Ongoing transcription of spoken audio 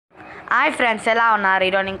Hi friends, ఎలా ఉన్నారు?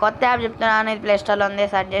 ఈరోజు నేను కొత్త యాప్ చెప్తున్నాను. ఇది ప్లే స్టోర్లో ఉంది,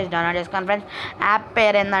 సెర్చ్ చేసి డౌన్లోడ్ చేసుకోండి ఫ్రెండ్స్. యాప్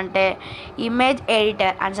పేరు ఏంటంటే ఇమేజ్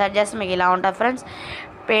ఎడిటర్ అని సెర్చ్ చేస్తే మీకు ఇలా ఉంటుంది ఫ్రెండ్స్.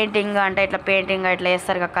 పెయింటింగ్ అంటే ఇట్లా పెయింటింగ్ ఇట్లా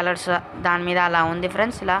వేస్తారు కదా కలర్స్, దాని మీద అలా ఉంది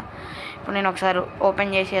ఫ్రెండ్స్. ఇలా ఇప్పుడు నేను ఒకసారి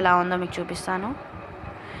ఓపెన్ చేసి ఎలా ఉందో మీకు చూపిస్తాను.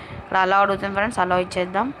 ఇక్కడ అలా అడుగుతుంది ఫ్రెండ్స్, అలా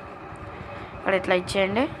ఇచ్చేద్దాం. ఇక్కడ ఇట్లా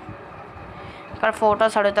ఇచ్చేయండి. ఇక్కడ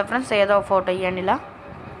ఫొటోస్ అడుగుతా ఫ్రెండ్స్, ఏదో ఒక ఫోటో ఇవ్వండి. ఇలా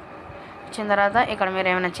వచ్చిన తర్వాత ఇక్కడ మీరు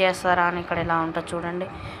ఏమైనా చేస్తారా అని ఇక్కడ ఇలా ఉంటుంది చూడండి.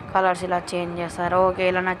 కలర్స్ ఇలా చేంజ్ చేస్తారు. ఓకే,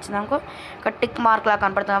 ఇలా నచ్చిందనుకో ఇక్కడ టిక్ మార్క్ లా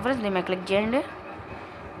కనపడుతుంది ఫ్రెండ్స్, దీని మీద క్లిక్ చేయండి.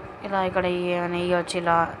 ఇలా ఇక్కడ ఏమైనా ఇవ్వచ్చు,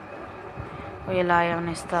 ఇలా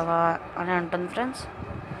ఏమైనా ఇస్తావా అని ఉంటుంది ఫ్రెండ్స్.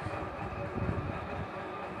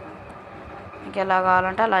 మీకు ఎలా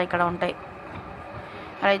కావాలంటే అలా ఇక్కడ ఉంటాయి,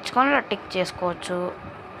 అలా ఇచ్చుకొని ఇలా టిక్ చేసుకోవచ్చు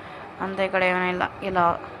అంతే. ఇక్కడ ఏమైనా ఇలా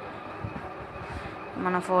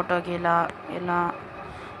మన ఫోటోకి ఇలా ఇలా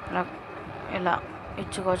ఇలా ఇలా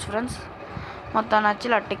ఇచ్చుకోవచ్చు ఫ్రెండ్స్. మొత్తం నచ్చి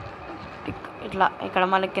ఇలా టిక్ టిక్ ఇట్లా ఇక్కడ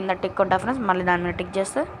మళ్ళీ కింద టిక్ ఉంటుంది ఫ్రెండ్స్. మళ్ళీ దాని మీద టిక్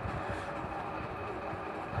చేస్తే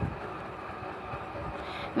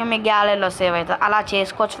ఇంకా మీ గ్యాలరీలో సేవ్ అవుతుంది. అలా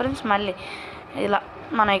చేసుకోవచ్చు ఫ్రెండ్స్. మళ్ళీ ఇలా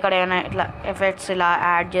మనం ఇక్కడ ఏమైనా ఇట్లా ఎఫెక్ట్స్ ఇలా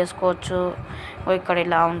యాడ్ చేసుకోవచ్చు. ఇక్కడ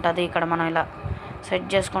ఇలా ఉంటుంది, ఇక్కడ మనం ఇలా సెట్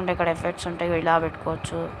చేసుకుంటే ఇక్కడ ఎఫెక్ట్స్ ఉంటాయి, ఇలా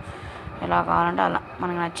పెట్టుకోవచ్చు. ఎలా కావాలంటే అలా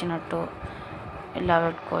మనకు నచ్చినట్టు ఇలా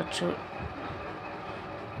పెట్టుకోవచ్చు.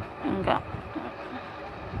 ఇంకా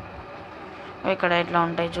ఇక్కడ ఇట్లా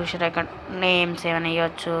ఉంటాయి చూసారా, ఇక్కడ నేమ్స్ ఏమైనా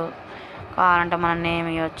ఇవ్వచ్చు. కావాలంటే మనం నేమ్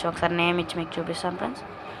ఇవ్వచ్చు. ఒకసారి నేమ్ ఇచ్చి మీకు చూపిస్తాను ఫ్రెండ్స్.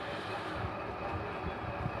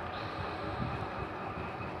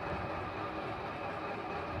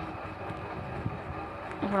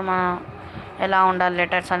 ఇప్పుడు మనం ఎలా ఉండాలి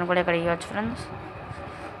లెటర్స్ అని కూడా ఇక్కడ ఇవ్వచ్చు ఫ్రెండ్స్.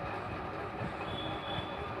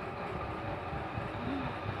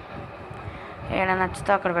 ఏదైనా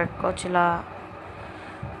నచ్చితే అక్కడ పెట్టుకోవచ్చు. ఇలా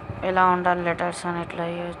ఎలా ఉండాలి లెటర్స్ అని ఇట్లా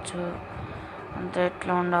ఇవ్వచ్చు. అంతే,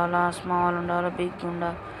 ఎట్లా ఉండాలా, స్మాల్ ఉండాలా, బిగ్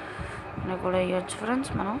ఉండాలి అని కూడా ఇవ్వచ్చు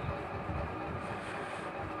ఫ్రెండ్స్. మనం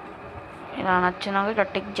ఇలా నచ్చినాక ఇక్కడ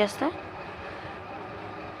టిక్ చేస్తే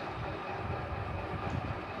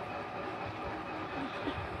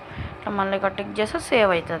ఇట్లా మళ్ళీ ఇక్కడ టిక్ చేస్తే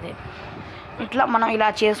సేవ్ అవుతుంది. ఇట్లా మనం ఇలా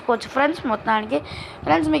చేసుకోవచ్చు ఫ్రెండ్స్. మొత్తానికి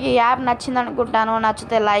ఫ్రెండ్స్ మీకు ఈ యాప్ నచ్చింది అనుకుంటాను.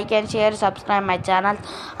 నచ్చితే like and share, subscribe my channel.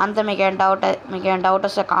 అంతే, మీకు ఏం డౌట్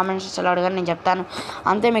వస్తే కామెంట్స్ అడగండి, నేను చెప్తాను.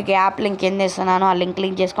 అంతే, మీకు యాప్ లింక్ కింద ఇస్తున్నాను, ఆ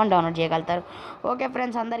లింక్ చేసుకొని డౌన్లోడ్ చేయగలుగుతారు. ఓకే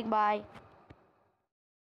ఫ్రెండ్స్, అందరికి బాయ్.